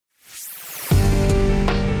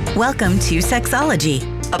Welcome to Sexology,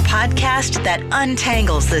 a podcast that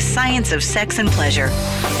untangles the science of sex and pleasure.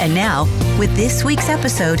 And now, with this week's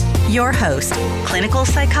episode, your host, clinical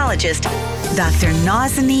psychologist, Dr.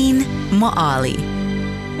 Nazanin Moali.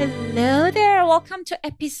 Hello there. Welcome to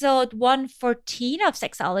episode 114 of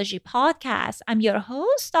Sexology Podcast. I'm your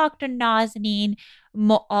host, Dr. Nazanin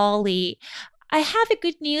Moali. I have a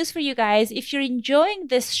good news for you guys. If you're enjoying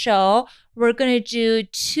this show, we're going to do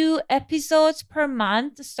 2 episodes per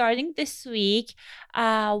month starting this week.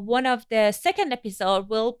 One of the second episode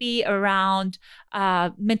will be around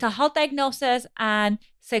mental health diagnosis and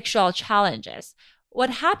sexual challenges.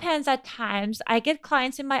 What happens at times, I get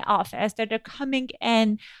clients in my office that are coming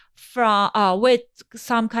in from with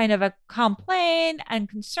some kind of a complaint and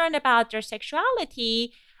concern about their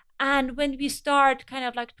sexuality. And when we start kind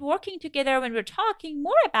of like working together, when we're talking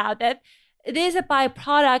more about it, it is a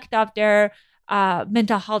byproduct of their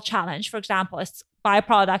mental health challenge. For example, it's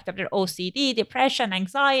byproduct of their OCD, depression,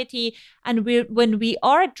 anxiety. And when we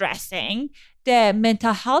are addressing the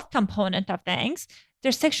mental health component of things,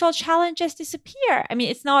 their sexual challenges disappear. I mean,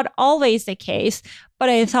 it's not always the case, but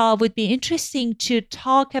I thought it would be interesting to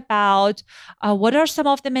talk about what are some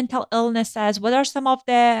of the mental illnesses, what are some of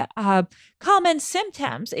the common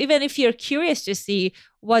symptoms, even if you're curious to see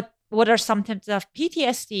what are symptoms of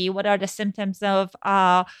PTSD, what are the symptoms of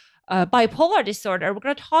bipolar disorder. We're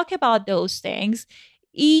going to talk about those things.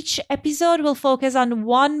 Each episode will focus on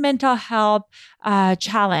one mental health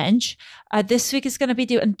challenge. This week is going to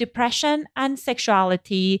be on depression and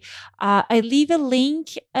sexuality. I leave a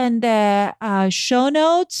link in the show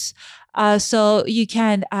notes so you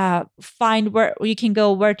can find where you can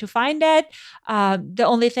go where to find it. The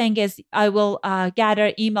only thing is I will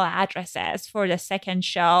gather email addresses for the second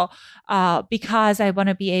show because I want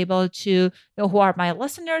to be able to know who my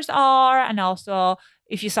listeners are, and also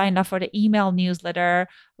if you sign up for the email newsletter,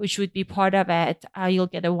 which would be part of it, you'll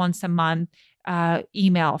get a once a month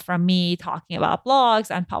email from me talking about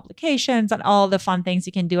blogs and publications and all the fun things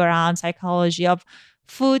you can do around psychology of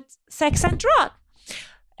food, sex, and drug.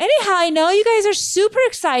 Anyhow, I know you guys are super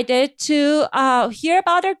excited to hear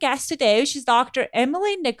about our guest today, which is Dr.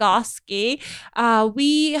 Emily Nagoski.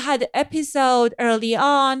 We had an episode early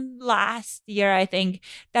on last year, I think,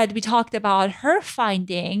 that we talked about her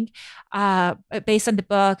finding based on the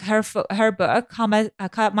book, her book,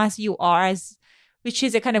 Come As You Are, which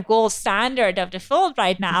is a kind of gold standard of the field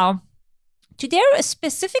right now. Today,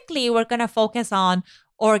 specifically, we're going to focus on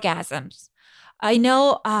orgasms. I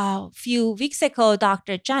know a few weeks ago,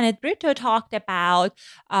 Dr. Janet Brito talked about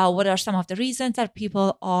what are some of the reasons that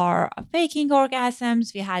people are faking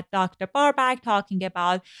orgasms. We had Dr. Barbach talking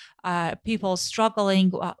about people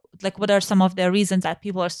struggling, like what are some of the reasons that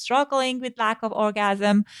people are struggling with lack of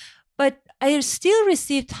orgasm. But I still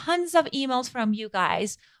receive tons of emails from you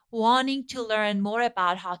guys wanting to learn more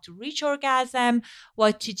about how to reach orgasm,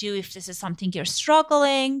 what to do if this is something you're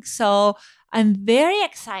struggling. So I'm very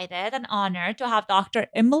excited and honored to have Dr.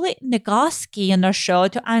 Emily Nagoski on our show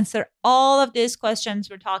to answer all of these questions.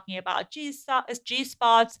 We're talking about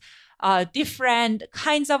G-spots, different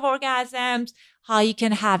kinds of orgasms, how you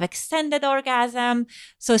can have extended orgasm.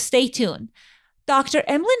 So stay tuned. Dr.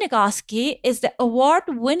 Emily Nagoski is the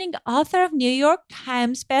award-winning author of New York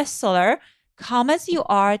Times bestseller, Come As You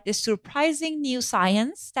Are, The Surprising New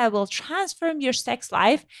Science That Will Transform Your Sex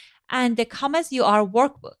Life, and the Come As You Are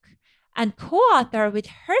workbook, and co-author with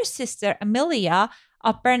her sister Amelia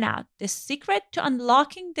of Burnout, The Secret to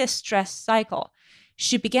Unlocking the Stress Cycle.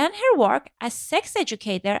 She began her work as sex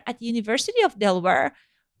educator at the University of Delaware,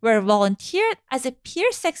 where volunteered as a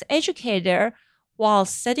peer sex educator while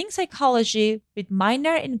studying psychology with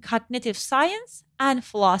minor in cognitive science and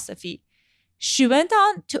philosophy. She went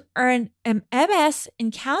on to earn an MS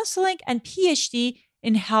in counseling and PhD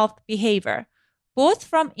in health behavior, both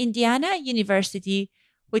from Indiana University,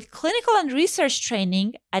 with clinical and research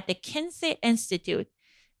training at the Kinsey Institute.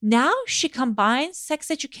 Now she combines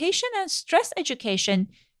sex education and stress education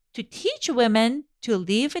to teach women to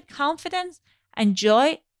live with confidence and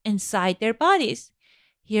joy inside their bodies.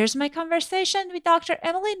 Here's my conversation with Dr.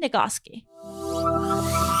 Emily Nagoski.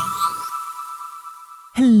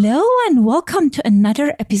 Hello and welcome to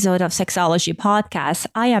another episode of Sexology Podcast.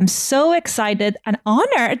 I am so excited and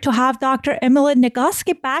honored to have Dr. Emily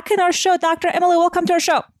Nagoski back in our show. Dr. Emily, welcome to our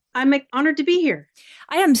show. I'm honored to be here.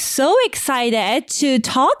 I am so excited to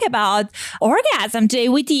talk about orgasm today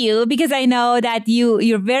with you because I know that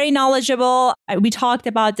you're very knowledgeable. We talked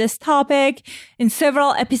about this topic in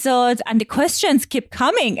several episodes and the questions keep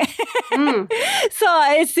coming. So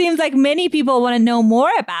it seems like many people want to know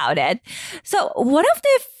more about it. So one of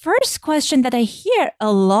the first questions that I hear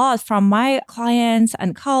a lot from my clients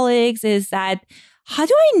and colleagues is that, how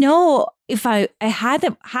do I know if I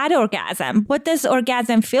had orgasm? What does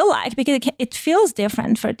orgasm feel like? Because it feels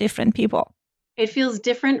different for different people. It feels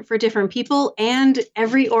different for different people, and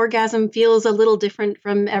every orgasm feels a little different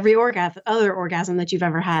from every other orgasm that you've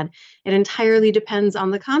ever had. It entirely depends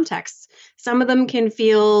on the context. Some of them can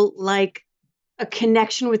feel like a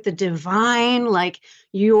connection with the divine, like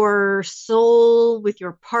your soul with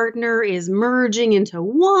your partner is merging into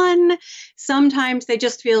one. Sometimes they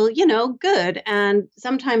just feel, good. And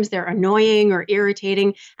sometimes they're annoying or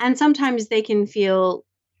irritating. And sometimes they can feel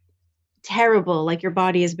terrible, like your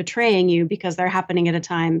body is betraying you because they're happening at a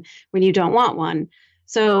time when you don't want one.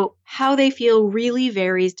 So how they feel really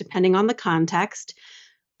varies depending on the context.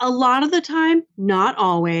 A lot of the time, not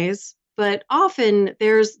always, but often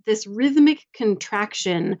there's this rhythmic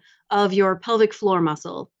contraction of your pelvic floor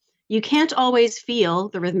muscle. You can't always feel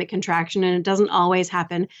the rhythmic contraction, and it doesn't always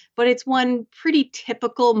happen, but it's one pretty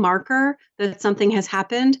typical marker that something has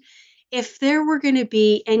happened. If there were going to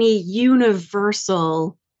be any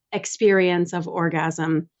universal experience of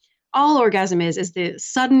orgasm, all orgasm is the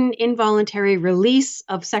sudden involuntary release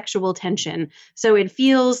of sexual tension. So it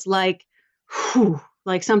feels like,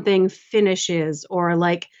 like something finishes, or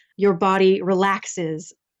like your body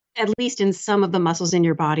relaxes, at least in some of the muscles in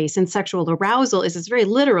your body, since sexual arousal is this very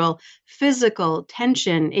literal physical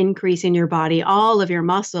tension increase in your body. All of your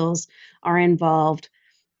muscles are involved.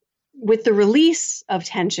 With the release of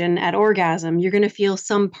tension at orgasm, you're going to feel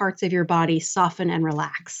some parts of your body soften and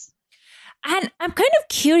relax. And I'm kind of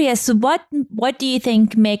curious, what do you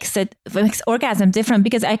think makes orgasm different?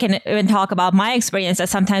 Because I can even talk about my experience that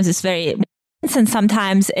sometimes it's very, and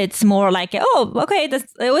sometimes it's more like, oh, okay,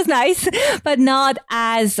 it was nice, but not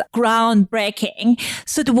as groundbreaking.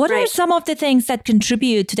 So what are some of the things that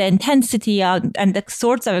contribute to the intensity and the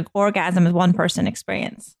sorts of orgasm one person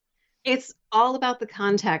experience? It's all about the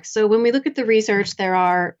context. So when we look at the research, there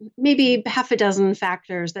are maybe half a dozen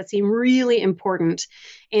factors that seem really important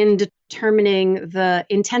in determining the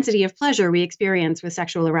intensity of pleasure we experience with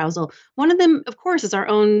sexual arousal. One of them, of course, is our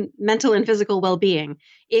own mental and physical well-being.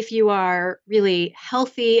 If you are really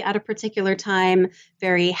healthy at a particular time,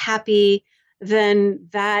 very happy, then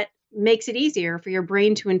that makes it easier for your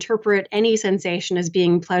brain to interpret any sensation as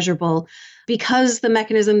being pleasurable, because the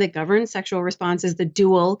mechanism that governs sexual response is the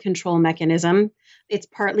dual control mechanism. It's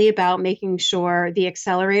partly about making sure the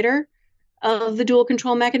accelerator of the dual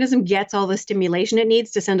control mechanism gets all the stimulation it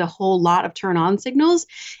needs to send a whole lot of turn on signals.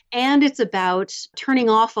 And it's about turning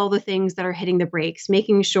off all the things that are hitting the brakes,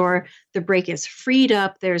 making sure the brake is freed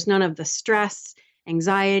up. There's none of the stress,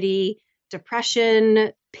 anxiety,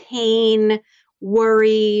 depression, pain,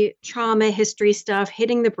 worry, trauma, history stuff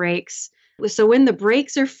hitting the brakes. So when the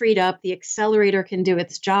brakes are freed up, the accelerator can do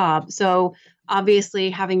its job. So obviously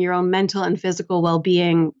having your own mental and physical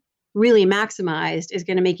well-being really maximized is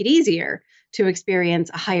going to make it easier to experience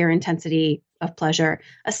a higher intensity of pleasure.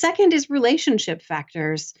 A second is relationship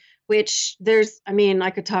factors, which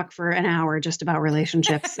I could talk for an hour just about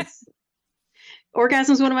relationships.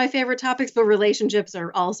 Orgasm is one of my favorite topics, but relationships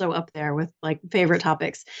are also up there with like favorite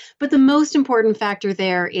topics. But the most important factor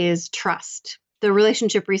there is trust. The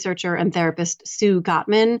relationship researcher and therapist Sue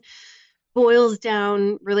Gottman boils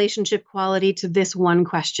down relationship quality to this one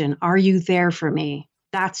question: are you there for me?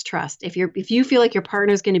 That's trust. If you feel like your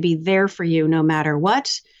partner is going to be there for you no matter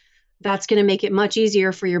what, that's going to make it much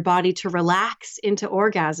easier for your body to relax into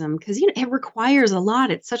orgasm, because it requires a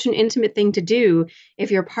lot. It's such an intimate thing to do.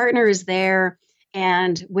 If your partner is there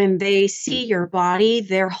and when they see your body,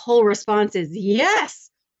 their whole response is yes,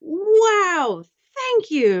 wow,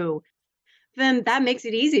 thank you, then that makes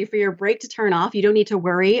it easy for your brake to turn off. You don't need to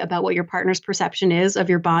worry about what your partner's perception is of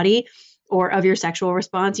your body or of your sexual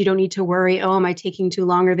response. You don't need to worry, oh, am I taking too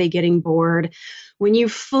long? Are they getting bored? When you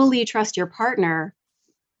fully trust your partner,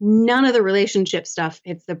 none of the relationship stuff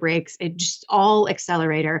hits the brakes. It's just all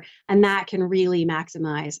accelerator. And that can really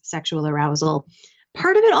maximize sexual arousal.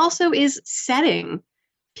 Part of it also is setting.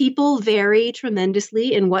 People vary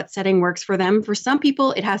tremendously in what setting works for them. For some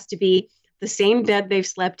people, it has to be the same bed they've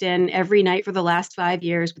slept in every night for the last 5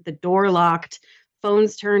 years with the door locked,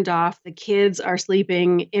 phones turned off, the kids are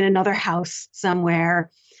sleeping in another house somewhere,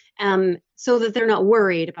 so that they're not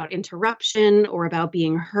worried about interruption or about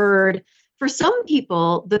being heard. For some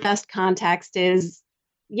people, the best context is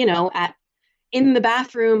in the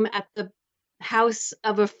bathroom at the house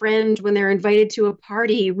of a friend when they're invited to a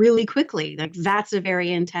party really quickly. Like that's a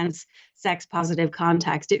very intense sex positive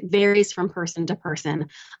context. It varies from person to person.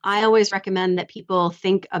 I always recommend that people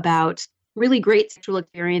think about really great sexual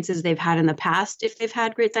experiences they've had in the past, if they've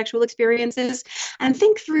had great sexual experiences, and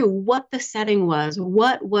think through what the setting was.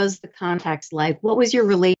 What was the context like? What was your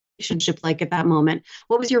relationship like at that moment?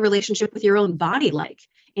 What was your relationship with your own body like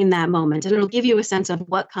in that moment? And it'll give you a sense of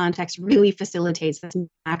what context really facilitates this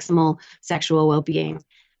maximal sexual well-being.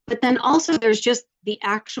 But then also there's just the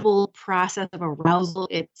actual process of arousal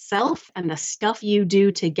itself and the stuff you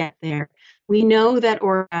do to get there. We know that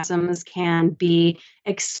orgasms can be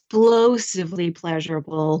explosively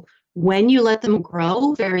pleasurable when you let them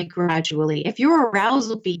grow very gradually. If your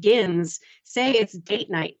arousal begins, say it's date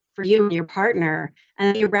night for you and your partner,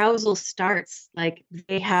 and the arousal starts like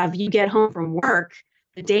you get home from work,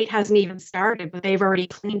 the date hasn't even started, but they've already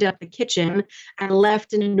cleaned up the kitchen and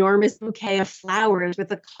left an enormous bouquet of flowers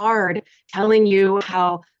with a card telling you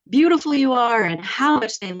how beautiful you are and how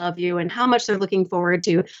much they love you and how much they're looking forward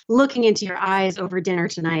to looking into your eyes over dinner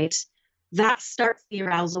tonight. That starts the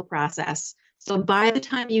arousal process. So by the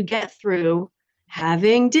time you get through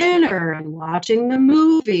having dinner and watching the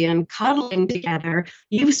movie and cuddling together,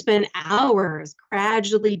 you've spent hours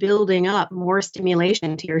gradually building up more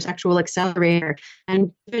stimulation to your sexual accelerator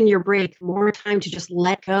and given your break more time to just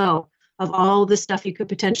let go of all the stuff you could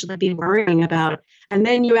potentially be worrying about. And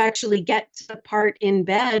then you actually get to the part in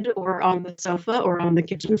bed or on the sofa or on the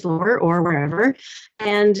kitchen floor or wherever,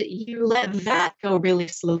 and you let that go really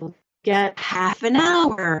slow. Get half an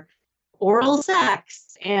hour oral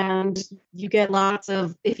sex, and you get lots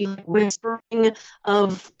of, if you like, whispering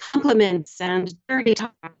of compliments and dirty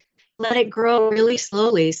talk. Let it grow really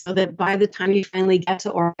slowly so that by the time you finally get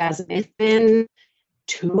to orgasm, it's been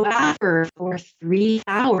 2 hours or 3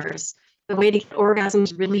 hours. The way to get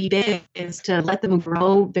orgasms really big is to let them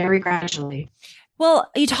grow very gradually.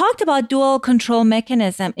 Well, you talked about dual control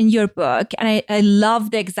mechanism in your book, and I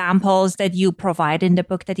love the examples that you provide in the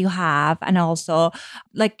book that you have, and also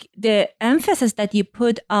like the emphasis that you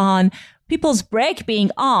put on people's break being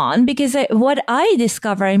on, because what I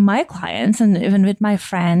discover in my clients and even with my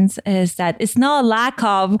friends is that it's not a lack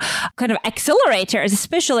of kind of accelerators,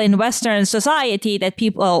 especially in Western society, that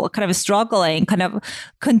people kind of struggling, kind of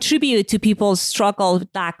contribute to people's struggle with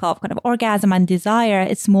lack of kind of orgasm and desire.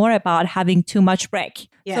 It's more about having too much break.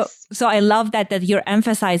 Yes. So I love that you're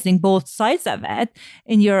emphasizing both sides of it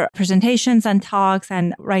in your presentations and talks.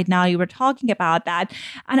 And right now you were talking about that.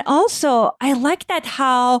 And also I like that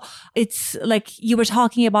how it's like you were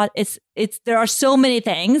talking about, there are so many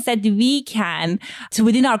things that we can, so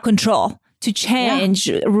within our control to change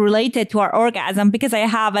related to our orgasm, because I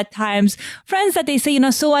have at times friends that they say,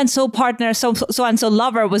 so-and-so partner, so-and-so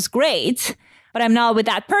lover was great, but I'm not with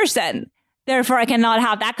that person. Therefore I cannot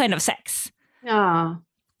have that kind of sex. Oh.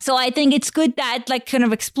 So I think it's good that like kind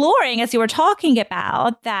of exploring, as you were talking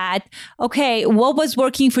about, that, okay, what was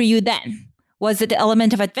working for you then? Was it the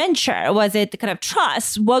element of adventure? Was it the kind of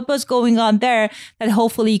trust? What was going on there that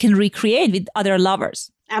hopefully you can recreate with other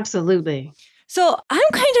lovers? Absolutely. So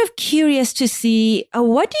I'm kind of curious to see,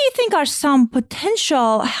 what do you think are some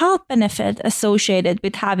potential health benefits associated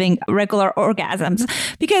with having regular orgasms?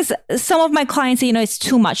 Because some of my clients say, it's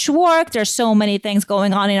too much work. There's so many things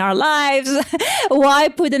going on in our lives. Why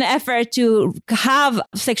put an effort to have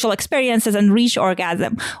sexual experiences and reach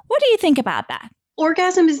orgasm? What do you think about that?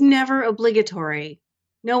 Orgasm is never obligatory.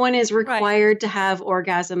 No one is required to have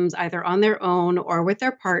orgasms either on their own or with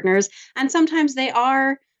their partners. And sometimes they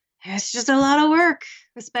are. It's just a lot of work,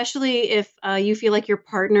 especially if you feel like your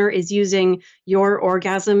partner is using your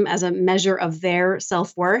orgasm as a measure of their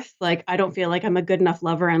self-worth. Like, I don't feel like I'm a good enough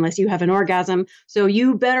lover unless you have an orgasm. So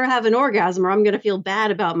you better have an orgasm or I'm going to feel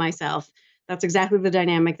bad about myself. That's exactly the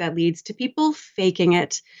dynamic that leads to people faking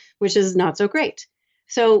it, which is not so great.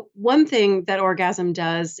 So one thing that orgasm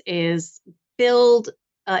does is build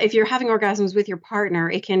if you're having orgasms with your partner,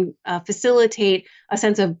 it can facilitate a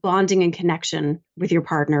sense of bonding and connection with your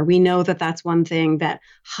partner. We know that that's one thing that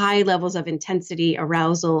high levels of intensity,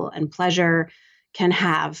 arousal, and pleasure can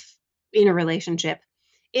have in a relationship.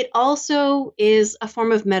 It also is a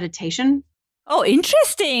form of meditation. Oh,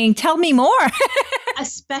 interesting. Tell me more.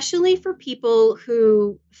 Especially for people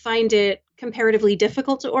who find it comparatively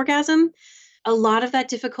difficult to orgasm. A lot of that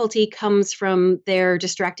difficulty comes from their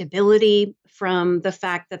distractibility, from the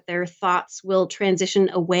fact that their thoughts will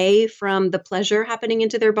transition away from the pleasure happening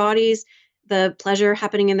into their bodies, the pleasure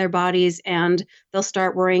happening in their bodies, and they'll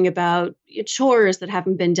start worrying about chores that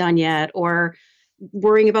haven't been done yet, or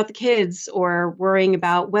worrying about the kids or worrying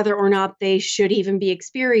about whether or not they should even be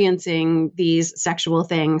experiencing these sexual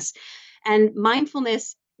things. And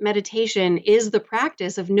mindfulness meditation is the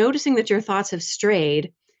practice of noticing that your thoughts have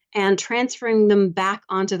strayed and transferring them back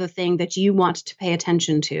onto the thing that you want to pay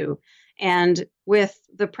attention to. And with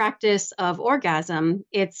the practice of orgasm,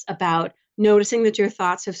 it's about noticing that your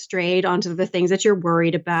thoughts have strayed onto the things that you're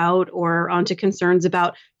worried about or onto concerns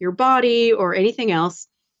about your body or anything else.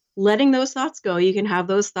 Letting those thoughts go. You can have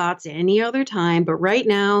those thoughts any other time, but right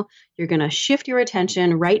now you're going to shift your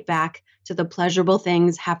attention right back to the pleasurable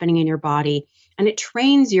things happening in your body. And it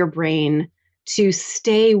trains your brain to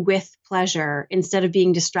stay with pleasure instead of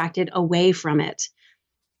being distracted away from it.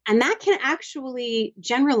 And that can actually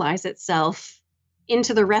generalize itself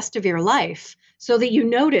into the rest of your life so that you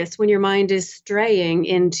notice when your mind is straying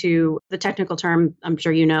into, the technical term I'm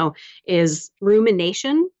sure you know is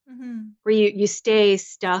rumination, where you stay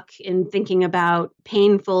stuck in thinking about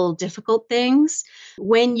painful, difficult things.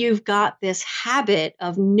 When you've got this habit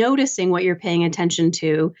of noticing what you're paying attention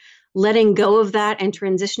to, letting go of that and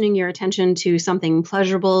transitioning your attention to something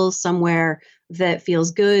pleasurable, somewhere that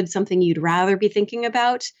feels good, something you'd rather be thinking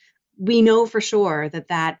about, we know for sure that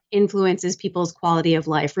that influences people's quality of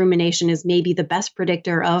life. Rumination is maybe the best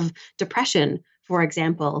predictor of depression, for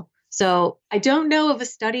example. So I don't know of a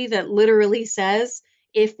study that literally says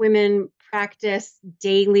if women practice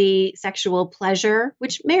daily sexual pleasure,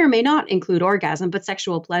 which may or may not include orgasm, but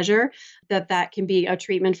sexual pleasure, that can be a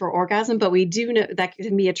treatment for orgasm. But we do know that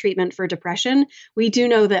can be a treatment for depression. We do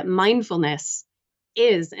know that mindfulness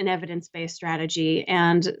is an evidence-based strategy,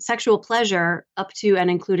 and sexual pleasure up to and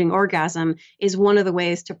including orgasm is one of the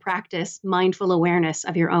ways to practice mindful awareness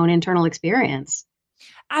of your own internal experience.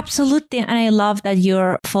 Absolutely. And I love that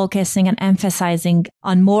you're focusing and emphasizing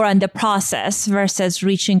on more on the process versus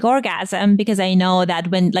reaching orgasm, because I know that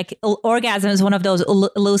when orgasm is one of those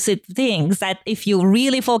elusive things that if you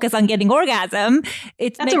really focus on getting orgasm,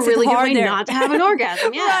 that's makes a really good way not to have an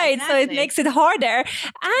orgasm. Yeah, right. Exactly. So it makes it harder.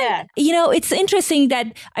 And, it's interesting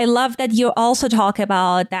that I love that you also talk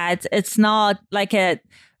about that it's not like a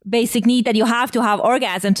basic need that you have to have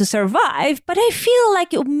orgasm to survive. But I feel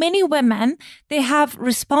like many women, they have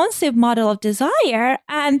responsive model of desire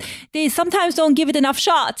and they sometimes don't give it enough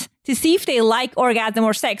shot to see if they like orgasm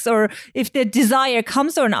or sex or if the desire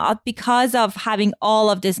comes or not because of having all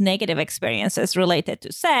of these negative experiences related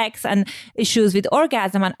to sex and issues with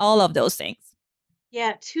orgasm and all of those things.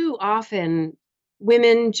 Yeah, too often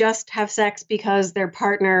women just have sex because their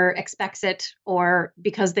partner expects it or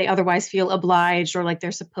because they otherwise feel obliged or like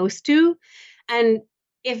they're supposed to. And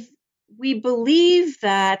if we believe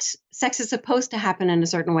that sex is supposed to happen in a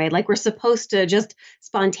certain way, like we're supposed to just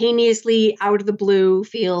spontaneously out of the blue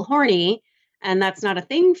feel horny, and that's not a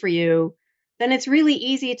thing for you, then it's really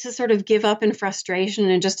easy to sort of give up in frustration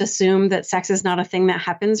and just assume that sex is not a thing that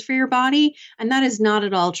happens for your body. And that is not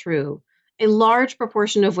at all true. A large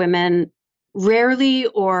proportion of women rarely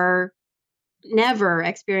or never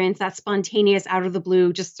experience that spontaneous out of the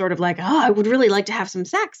blue, just sort of like, oh, I would really like to have some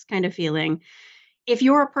sex kind of feeling. If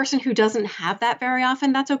you're a person who doesn't have that very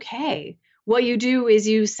often, that's okay. What you do is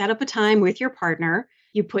you set up a time with your partner,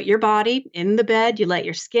 you put your body in the bed, you let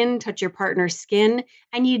your skin touch your partner's skin,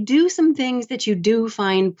 and you do some things that you do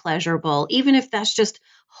find pleasurable, even if that's just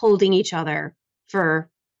holding each other for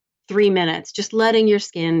 3 minutes, just letting your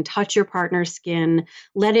skin touch your partner's skin,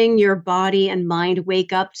 letting your body and mind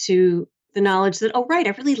wake up to the knowledge that, oh, right,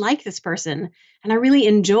 I really like this person and I really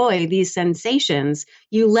enjoy these sensations.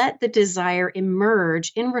 You let the desire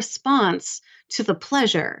emerge in response to the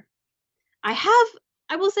pleasure. I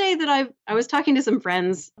will say that I was talking to some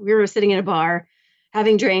friends. We were sitting in a bar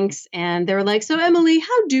having drinks and they were like, so Emily,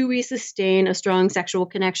 how do we sustain a strong sexual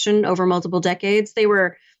connection over multiple decades? They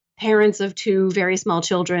were parents of 2 very small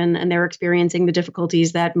children, and they're experiencing the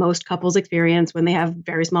difficulties that most couples experience when they have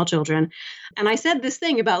very small children. And I said this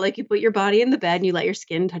thing about like you put your body in the bed and you let your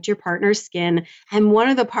skin touch your partner's skin. And one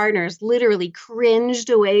of the partners literally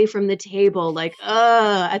cringed away from the table, like,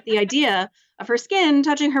 at the idea of her skin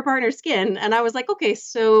touching her partner's skin. And I was like, okay,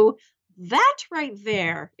 so that right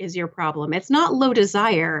there is your problem. It's not low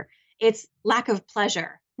desire. It's lack of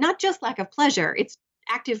pleasure, not just lack of pleasure. It's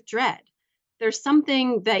active dread. There's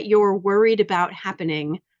something that you're worried about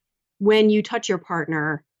happening when you touch your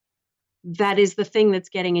partner that is the thing that's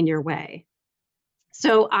getting in your way.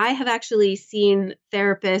 So I have actually seen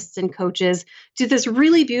therapists and coaches do this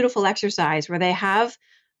really beautiful exercise where they have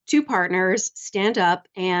 2 partners stand up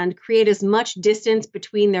and create as much distance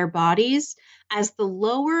between their bodies as the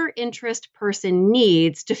lower interest person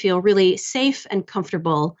needs to feel really safe and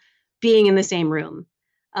comfortable being in the same room.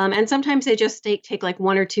 And sometimes they just take like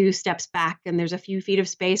 1 or 2 steps back and there's a few feet of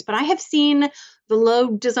space. But I have seen the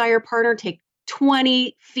low desire partner take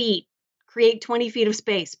 20 feet, create 20 feet of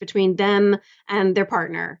space between them and their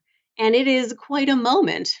partner. And it is quite a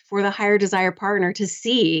moment for the higher desire partner to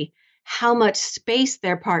see how much space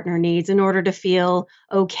their partner needs in order to feel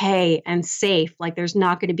okay and safe, like there's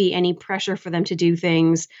not going to be any pressure for them to do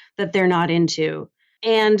things that they're not into.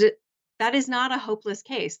 And that is not a hopeless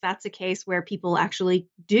case. That's a case where people actually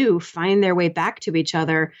do find their way back to each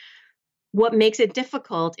other. What makes it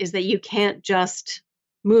difficult is that you can't just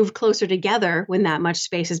move closer together when that much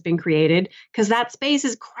space has been created, because that space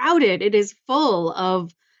is crowded. It is full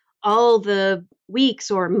of all the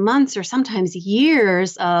weeks or months or sometimes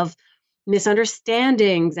years of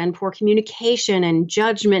misunderstandings and poor communication and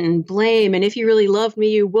judgment and blame. And if you really loved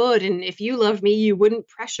me, you would. And if you loved me, you wouldn't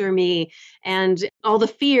pressure me. And all the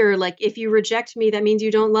fear, like if you reject me, that means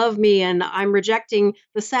you don't love me. And I'm rejecting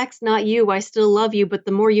the sex, not you. I still love you. But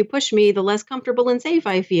the more you push me, the less comfortable and safe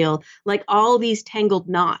I feel. Like all these tangled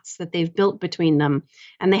knots that they've built between them.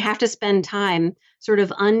 And they have to spend time sort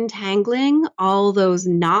of untangling all those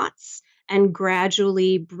knots and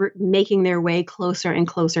gradually making their way closer and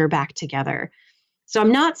closer back together. So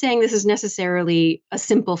I'm not saying this is necessarily a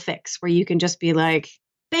simple fix where you can just be like,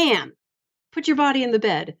 bam, put your body in the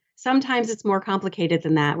bed. Sometimes it's more complicated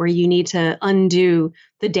than that, where you need to undo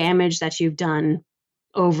the damage that you've done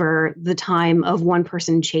over the time of one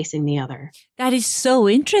person chasing the other. That is so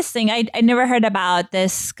interesting. I never heard about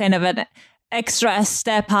this kind of an extra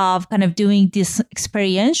step of kind of doing this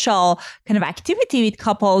experiential kind of activity with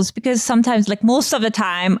couples, because sometimes, like most of the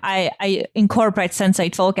time, I incorporate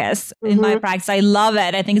sensate focus in my practice. I love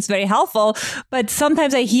it. I think it's very helpful. But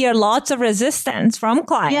sometimes I hear lots of resistance from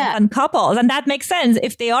clients and couples. And that makes sense.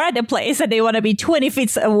 If they are at a place that they want to be 20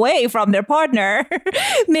 feet away from their partner,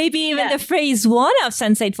 maybe even the phase 1 of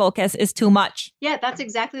sensate focus is too much. Yeah, that's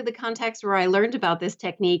exactly the context where I learned about this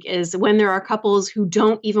technique, is when there are couples who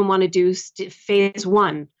don't even want to do phase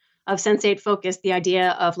 1 of sensate focus, the idea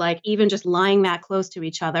of like even just lying that close to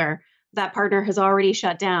each other, that partner has already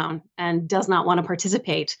shut down and does not want to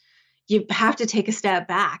participate. You have to take a step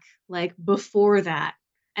back, like before that,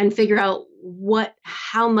 and figure out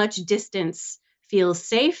how much distance feels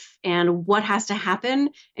safe and what has to happen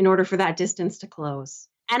in order for that distance to close.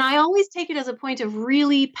 And I always take it as a point of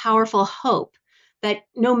really powerful hope that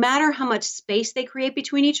no matter how much space they create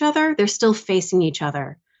between each other, they're still facing each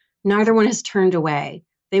other. Neither one has turned away.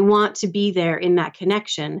 They want to be there in that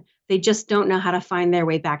connection. They just don't know how to find their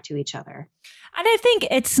way back to each other. And I think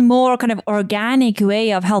it's more kind of organic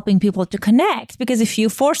way of helping people to connect, because if you're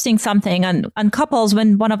forcing something on couples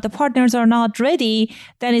when one of the partners are not ready,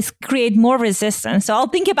 then it's create more resistance. So I'll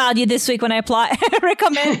think about you this week when I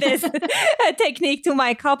recommend this technique to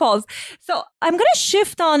my couples. So I'm going to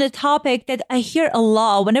shift on a topic that I hear a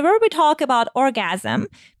lot. Whenever we talk about orgasm,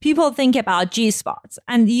 people think about G-spots.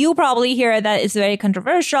 And you probably hear that it's very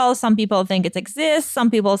controversial. Some people think it exists. Some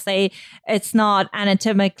people say it's not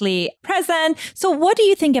anatomically present. So what do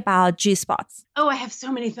you think about G-spots? Oh, I have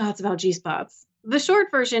so many thoughts about G-spots. The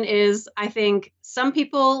short version is, I think some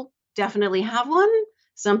people definitely have one.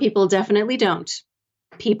 Some people definitely don't.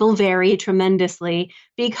 People vary tremendously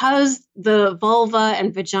because the vulva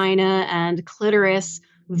and vagina and clitoris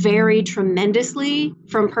vary tremendously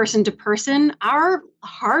from person to person. Our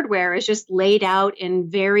hardware is just laid out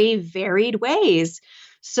in very varied ways.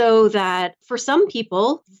 So that for some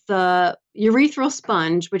people, the urethral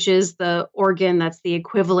sponge, which is the organ that's the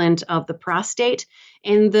equivalent of the prostate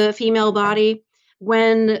in the female body,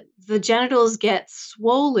 when the genitals get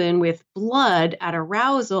swollen with blood at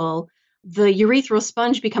arousal, the urethral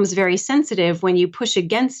sponge becomes very sensitive when you push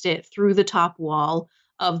against it through the top wall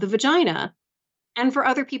of the vagina. And for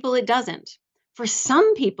other people, it doesn't. For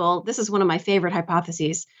some people, this is one of my favorite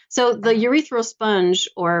hypotheses. So the urethral sponge,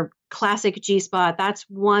 or classic G-spot, that's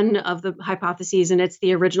one of the hypotheses, and it's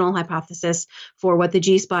the original hypothesis for what the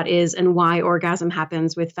G-spot is and why orgasm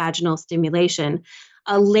happens with vaginal stimulation.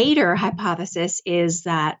 A later hypothesis is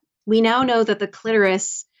that we now know that the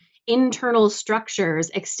clitoris internal structures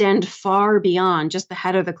extend far beyond just the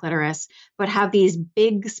head of the clitoris, but have these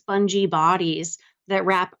big spongy bodies that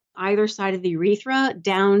wrap either side of the urethra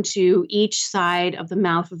down to each side of the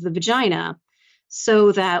mouth of the vagina,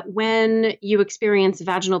 so that when you experience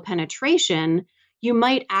vaginal penetration, you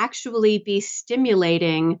might actually be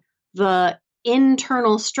stimulating the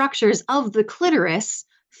internal structures of the clitoris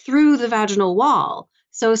through the vaginal wall.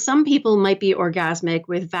 So some people might be orgasmic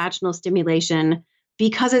with vaginal stimulation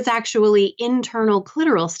because it's actually internal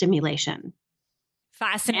clitoral stimulation.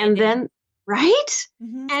 Fascinating. And then, right?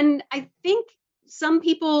 Mm-hmm. And I think some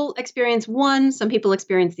people experience one, some people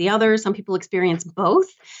experience the other, some people experience both,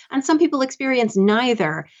 and some people experience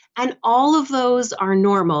neither. And all of those are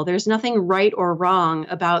normal. There's nothing right or wrong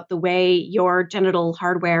about the way your genital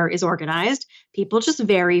hardware is organized. People just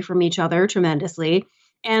vary from each other tremendously.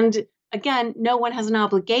 And again, no one has an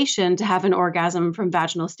obligation to have an orgasm from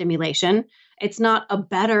vaginal stimulation. It's not a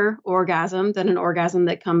better orgasm than an orgasm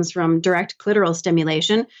that comes from direct clitoral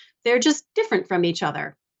stimulation. They're just different from each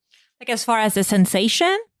other. Like as far as the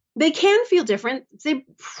sensation? They can feel different. Do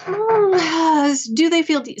they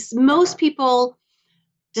feel? Most people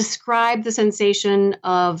describe the sensation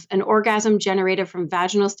of an orgasm generated from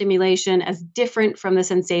vaginal stimulation as different from the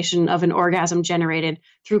sensation of an orgasm generated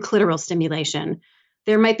through clitoral stimulation.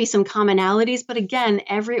 There might be some commonalities, but again,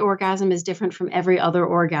 every orgasm is different from every other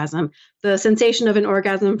orgasm. The sensation of an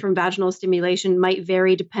orgasm from vaginal stimulation might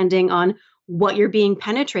vary depending on what you're being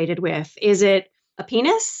penetrated with. Is it a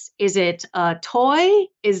penis? Is it a toy?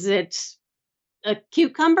 Is it a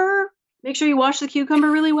cucumber? Make sure you wash the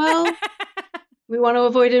cucumber really well. We want to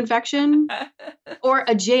avoid infection. Or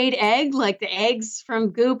a jade egg, like the eggs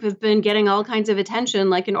from Goop have been getting all kinds of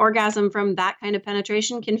attention. Like an orgasm from that kind of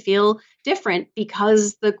penetration can feel different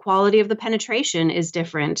because the quality of the penetration is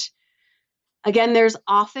different. Again, there's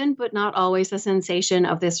often, but not always, a sensation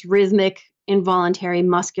of this rhythmic, involuntary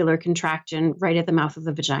muscular contraction right at the mouth of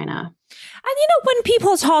the vagina. And when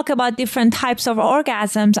people talk about different types of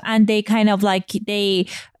orgasms and they kind of like, they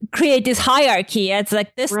create this hierarchy, it's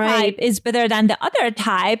like this type is better than the other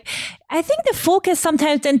type. I think the focus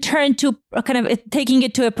sometimes then turn to kind of taking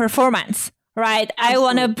it to a performance, right? Absolutely. I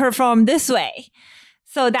want to perform this way.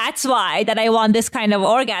 So that's why that I want this kind of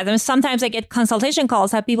orgasm. Sometimes I get consultation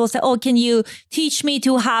calls that people say, oh, can you teach me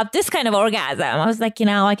to have this kind of orgasm? I was like,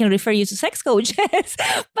 I can refer you to sex coaches.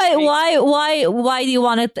 But why do you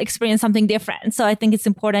want to experience something different? So I think it's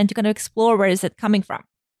important to kind of explore where is it coming from.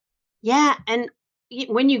 Yeah. And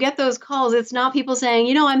when you get those calls, it's not people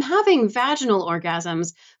saying, I'm having vaginal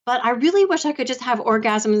orgasms, but I really wish I could just have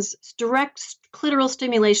orgasms, direct clitoral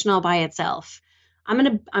stimulation all by itself. I'm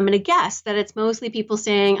gonna guess that it's mostly people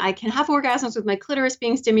saying I can have orgasms with my clitoris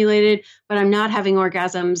being stimulated, but I'm not having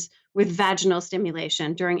orgasms with vaginal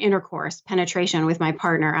stimulation during intercourse, penetration with my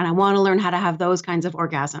partner, and I want to learn how to have those kinds of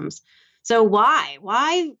orgasms. So why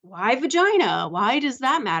vagina? Why does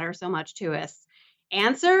that matter so much to us?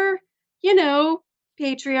 Answer,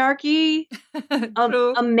 patriarchy,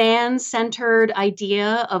 a man-centered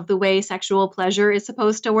idea of the way sexual pleasure is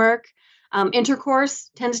supposed to work. Intercourse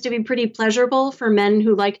tends to be pretty pleasurable for men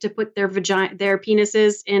who like to put their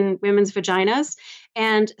penises in women's vaginas.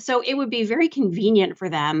 And so it would be very convenient for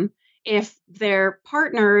them if their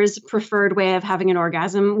partner's preferred way of having an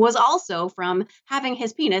orgasm was also from having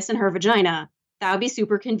his penis in her vagina. That would be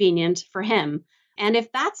super convenient for him. And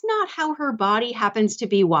if that's not how her body happens to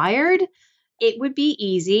be wired, it would be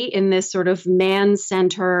easy in this sort of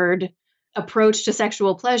man-centered approach to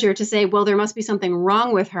sexual pleasure to say, well, there must be something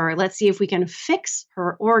wrong with her. Let's see if we can fix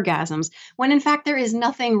her orgasms, when in fact there is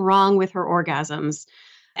nothing wrong with her orgasms.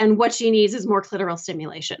 And what she needs is more clitoral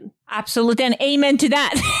stimulation. Absolutely. And amen to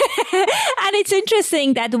that. And it's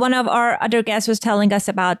interesting that one of our other guests was telling us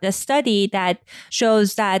about the study that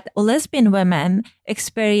shows that lesbian women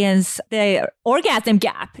experience the orgasm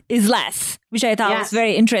gap is less, which I thought was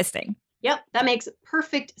very interesting. Yep, that makes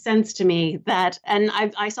perfect sense to me. And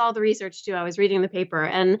I saw the research too. I was reading the paper,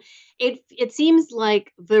 and it seems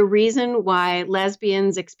like the reason why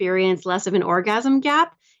lesbians experience less of an orgasm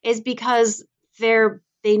gap is because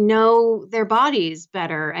they know their bodies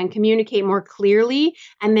better and communicate more clearly,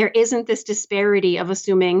 and there isn't this disparity of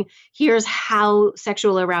assuming here's how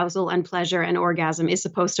sexual arousal and pleasure and orgasm is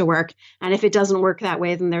supposed to work, and if it doesn't work that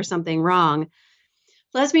way, then there's something wrong.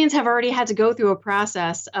 Lesbians have already had to go through a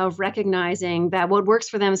process of recognizing that what works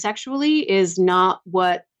for them sexually is not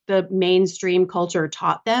what the mainstream culture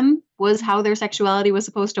taught them was how their sexuality was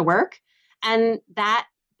supposed to work. And that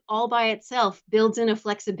all by itself builds in a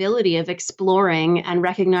flexibility of exploring and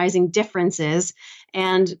recognizing differences.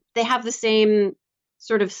 And they have the same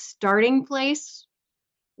sort of starting place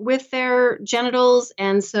with their genitals.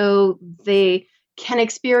 And so they can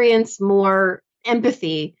experience more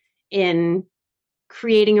empathy in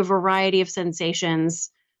creating a variety of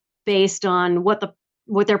sensations based on what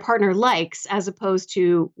their partner likes, as opposed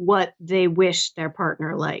to what they wish their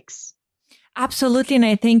partner likes. Absolutely. And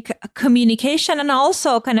I think communication and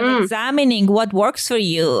also kind of examining what works for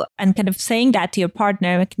you and kind of saying that to your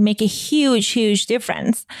partner can make a huge, huge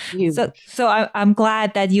difference. Huge. So I'm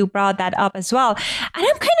glad that you brought that up as well. And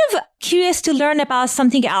I'm kind of curious to learn about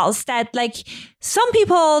something else that like some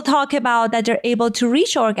people talk about that they're able to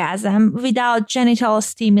reach orgasm without genital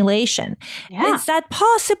stimulation. Yeah. Is that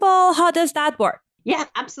possible? How does that work? Yeah,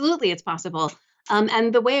 absolutely. It's possible.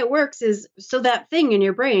 And the way it works is so that thing in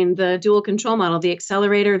your brain, the dual control model, the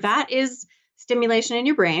accelerator, that is stimulation in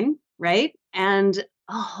your brain, right? And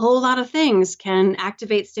a whole lot of things can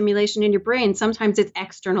activate stimulation in your brain. Sometimes it's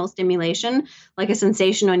external stimulation, like a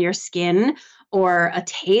sensation on your skin or a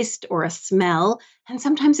taste or a smell. And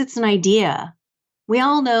sometimes it's an idea. We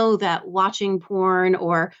all know that watching porn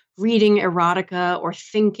or reading erotica or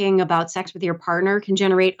thinking about sex with your partner can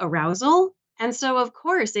generate arousal. And so, of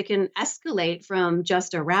course, it can escalate from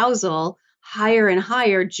just arousal higher and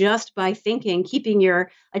higher just by thinking, keeping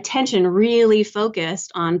your attention really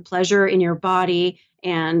focused on pleasure in your body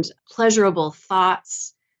and pleasurable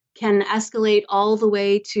thoughts can escalate all the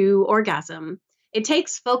way to orgasm. It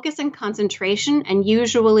takes focus and concentration and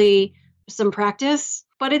usually some practice,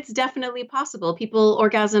 but it's definitely possible. People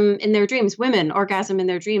orgasm in their dreams. Women orgasm in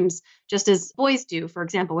their dreams, just as boys do, for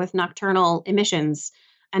example, with nocturnal emissions.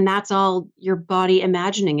 And that's all your body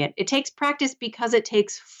imagining it. It takes practice because it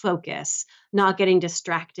takes focus, not getting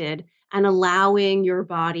distracted and allowing your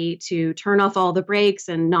body to turn off all the brakes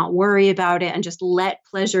and not worry about it and just let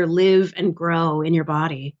pleasure live and grow in your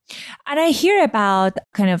body. And I hear about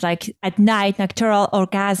kind of like at night nocturnal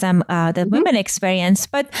orgasm that women experience,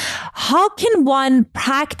 but how can one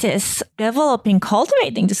practice developing,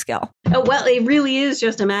 cultivating the skill? Oh, well, it really is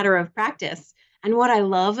just a matter of practice. And what I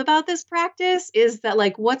love about this practice is that,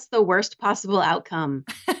 like, what's the worst possible outcome?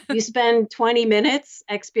 You spend 20 minutes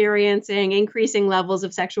experiencing increasing levels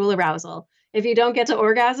of sexual arousal. If you don't get to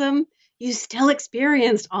orgasm, you still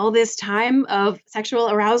experienced all this time of sexual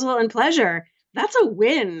arousal and pleasure. That's a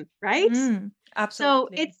win, right?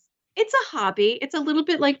 Absolutely. So it's a hobby. It's a little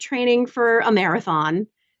bit like training for a marathon.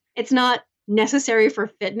 It's not necessary for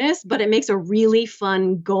fitness, but it makes a really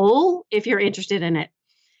fun goal if you're interested in it.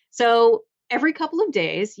 So every couple of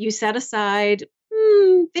days, you set aside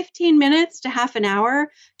 15 minutes to half an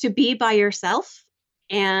hour to be by yourself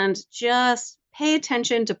and just pay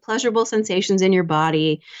attention to pleasurable sensations in your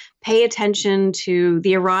body. Pay attention to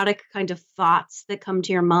the erotic kind of thoughts that come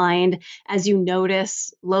to your mind as you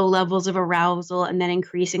notice low levels of arousal and then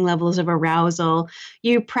increasing levels of arousal.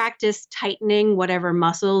 You practice tightening whatever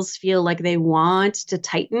muscles feel like they want to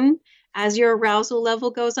tighten as your arousal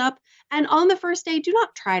level goes up. And on the first day, do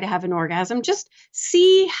not try to have an orgasm. Just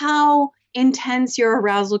see how intense your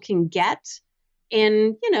arousal can get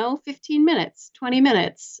in, 15 minutes, 20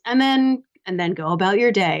 minutes, and then go about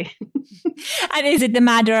your day. And is it the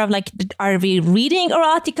matter of like, are we reading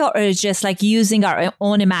erotica or is just like using our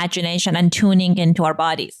own imagination and tuning into our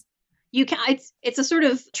bodies? You can. It's a sort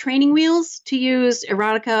of training wheels to use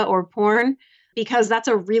erotica or porn because that's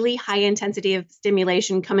a really high intensity of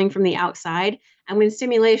stimulation coming from the outside. And when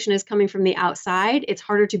stimulation is coming from the outside, it's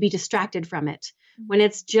harder to be distracted from it. When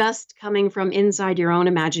it's just coming from inside your own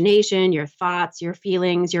imagination, your thoughts, your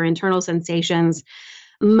feelings, your internal sensations,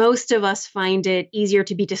 most of us find it easier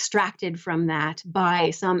to be distracted from that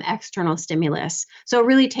by some external stimulus. So it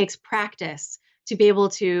really takes practice to be able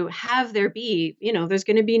to have there be, there's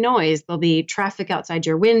going to be noise. There'll be traffic outside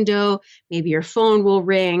your window. Maybe your phone will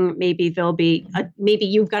ring. Maybe maybe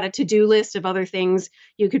you've got a to-do list of other things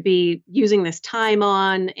you could be using this time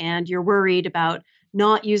on, and you're worried about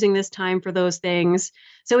not using this time for those things.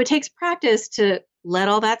 So it takes practice to let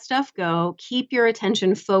all that stuff go. Keep your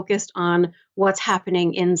attention focused on what's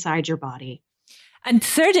happening inside your body. And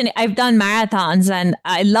certainly, I've done marathons and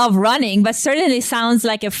I love running, but certainly sounds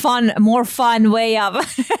like a more fun way of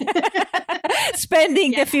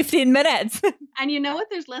spending the 15 minutes. And you know what?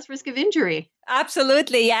 There's less risk of injury.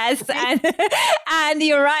 Absolutely, yes. And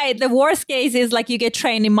you're right. The worst case is like you get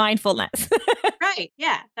trained in mindfulness. Right.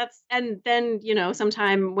 Yeah. And then,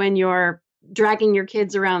 sometime when you're dragging your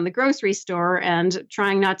kids around the grocery store and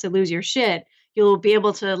trying not to lose your shit, you'll be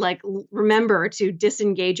able to remember to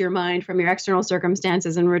disengage your mind from your external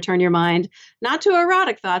circumstances and return your mind, not to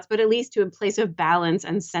erotic thoughts, but at least to a place of balance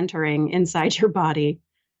and centering inside your body.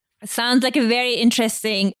 Sounds like a very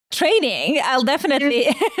interesting training. I'll definitely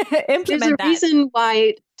implement that. There's a reason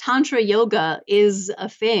why Tantra yoga is a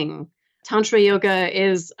thing. Tantra yoga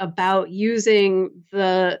is about using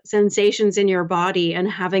the sensations in your body and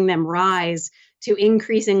having them rise to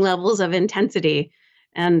increasing levels of intensity.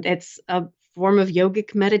 And it's a form of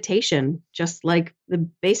yogic meditation, just like the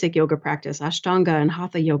basic yoga practice, Ashtanga and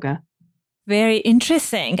Hatha yoga. Very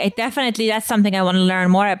interesting. That's something I want to learn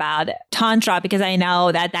more about, Tantra, because I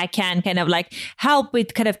know that can kind of like help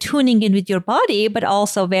with kind of tuning in with your body, but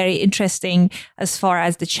also very interesting as far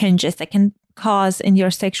as the changes that can cause in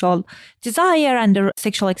your sexual desire and the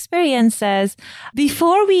sexual experiences.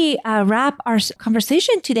 Before we wrap our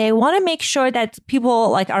conversation today, I want to make sure that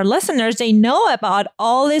people like our listeners, they know about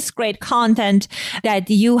all this great content that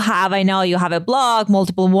you have. I know you have a blog,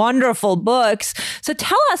 multiple wonderful books. So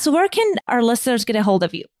tell us, where can our listeners get a hold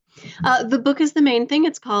of you? The book is the main thing.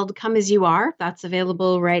 It's called Come As You Are. That's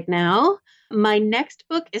available right now. My next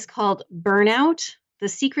book is called Burnout: The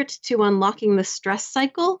Secret to Unlocking the Stress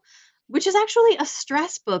Cycle, which is actually a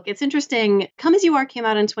stress book. It's interesting. Come As You Are came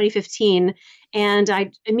out in 2015, and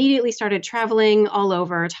I immediately started traveling all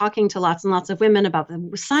over, talking to lots and lots of women about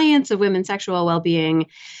the science of women's sexual well-being.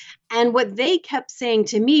 And what they kept saying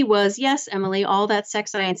to me was, yes, Emily, all that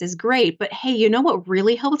sex science is great, but hey, you know what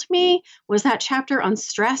really helped me was that chapter on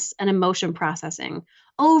stress and emotion processing.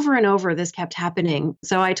 Over and over, this kept happening.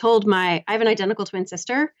 So I have an identical twin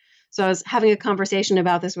sister. So I was having a conversation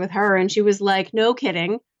about this with her, and she was like, no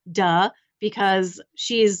kidding. Duh, because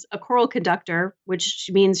she's a choral conductor, which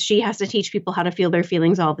means she has to teach people how to feel their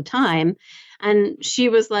feelings all the time. And she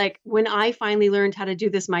was like, when I finally learned how to do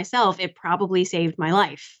this myself, it probably saved my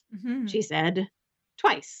life. Mm-hmm. She said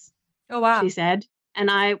twice. Oh, wow. She said. And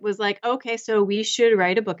I was like, okay, so we should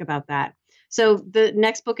write a book about that. So the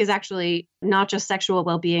next book is actually not just sexual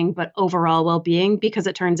well-being, but overall well-being, because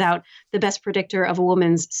it turns out the best predictor of a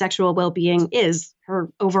woman's sexual well-being is her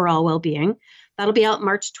overall well-being. That'll be out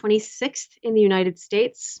March 26th in the United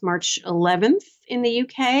States, March 11th in the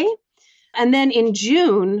UK. And then in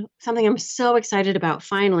June, something I'm so excited about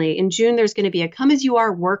finally, in June, there's going to be a Come As You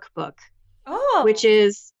Are workbook, which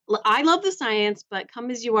is, I love the science, but Come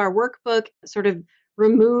As You Are workbook sort of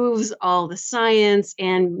removes all the science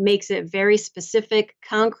and makes it very specific,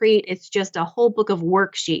 concrete. It's just a whole book of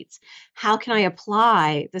worksheets. How can I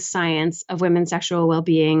apply the science of women's sexual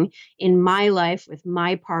well-being in my life with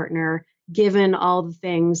my partner, given all the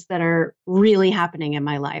things that are really happening in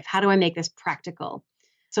my life? How do I make this practical?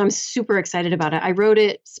 So I'm super excited about it. I wrote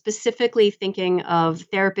it specifically thinking of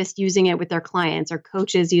therapists using it with their clients or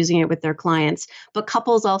coaches using it with their clients, but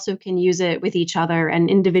couples also can use it with each other and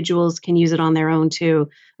individuals can use it on their own too.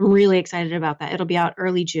 I'm really excited about that. It'll be out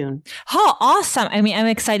early June. Oh, awesome. I mean, I'm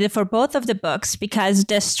excited for both of the books because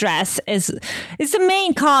distress is the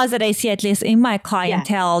main cause that I see, at least in my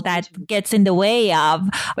clientele, that gets in the way of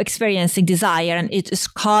experiencing desire, and it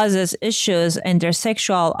just causes issues in their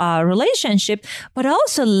sexual relationship. But I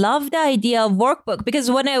also love the idea of workbook, because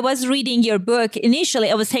when I was reading your book initially,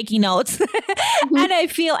 I was taking notes and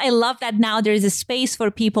I love that now there is a space for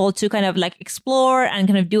people to kind of like explore and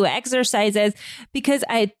kind of do exercises, because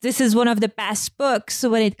this is one of the best books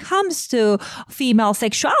when it comes to female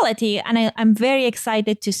sexuality. And I'm very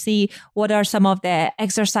excited to see what are some of the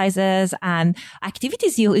exercises and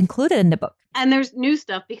activities you included in the book. And there's new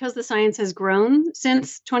stuff because the science has grown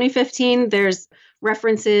since 2015. There's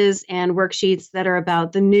references and worksheets that are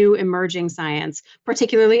about the new emerging science,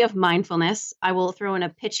 particularly of mindfulness. I will throw in a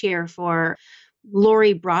pitch here for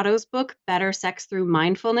Lori Brotto's book, Better Sex Through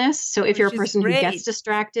Mindfulness. So if you're a person who gets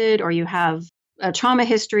distracted, or you have a trauma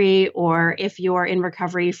history, or if you're in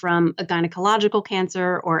recovery from a gynecological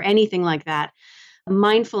cancer or anything like that,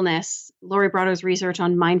 mindfulness, Lori Brotto's research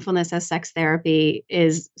on mindfulness as sex therapy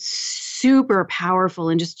is super powerful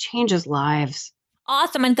and just changes lives.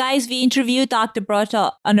 Awesome. And guys, we interviewed Dr.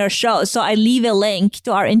 Brotto on our show. So I leave a link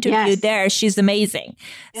to our interview there. She's amazing.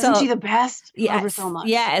 Isn't she the best? Yes, love her so much.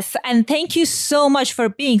 Yes. And thank you so much for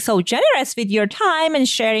being so generous with your time and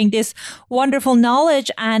sharing this wonderful knowledge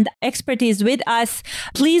and expertise with us.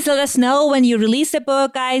 Please let us know when you release the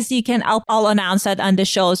book, guys. I'll announce that on the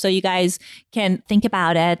show so you guys can think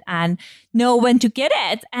about it and know when to get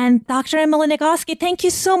it. And Dr. Emily Nagoski, thank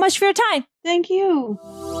you so much for your time. Thank you.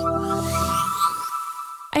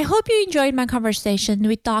 I hope you enjoyed my conversation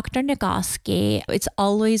with Dr. Nagoski. It's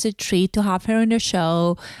always a treat to have her on the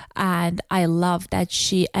show. And I love that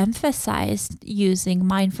she emphasized using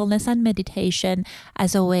mindfulness and meditation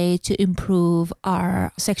as a way to improve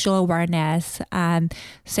our sexual awareness and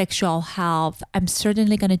sexual health. I'm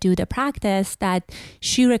certainly going to do the practice that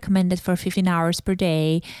she recommended for 15 hours per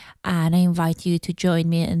day. And I invite you to join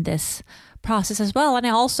me in this process as well. And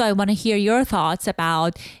I want to hear your thoughts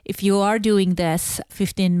about if you are doing this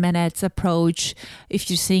 15 minutes approach, if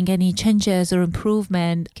you're seeing any changes or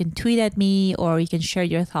improvement, you can tweet at me or you can share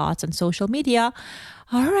your thoughts on social media.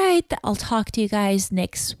 All right, I'll talk to you guys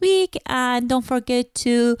next week. And don't forget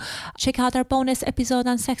to check out our bonus episode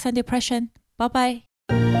on sex and depression. Bye-bye.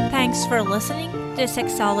 Thanks for listening. the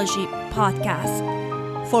Sexology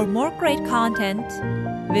Podcast. For more great content,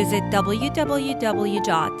 visit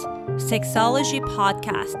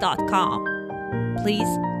www.sexologypodcast.com.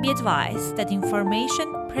 Please be advised that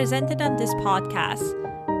information presented on this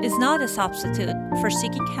podcast is not a substitute for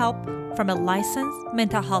seeking help from a licensed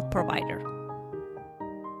mental health provider.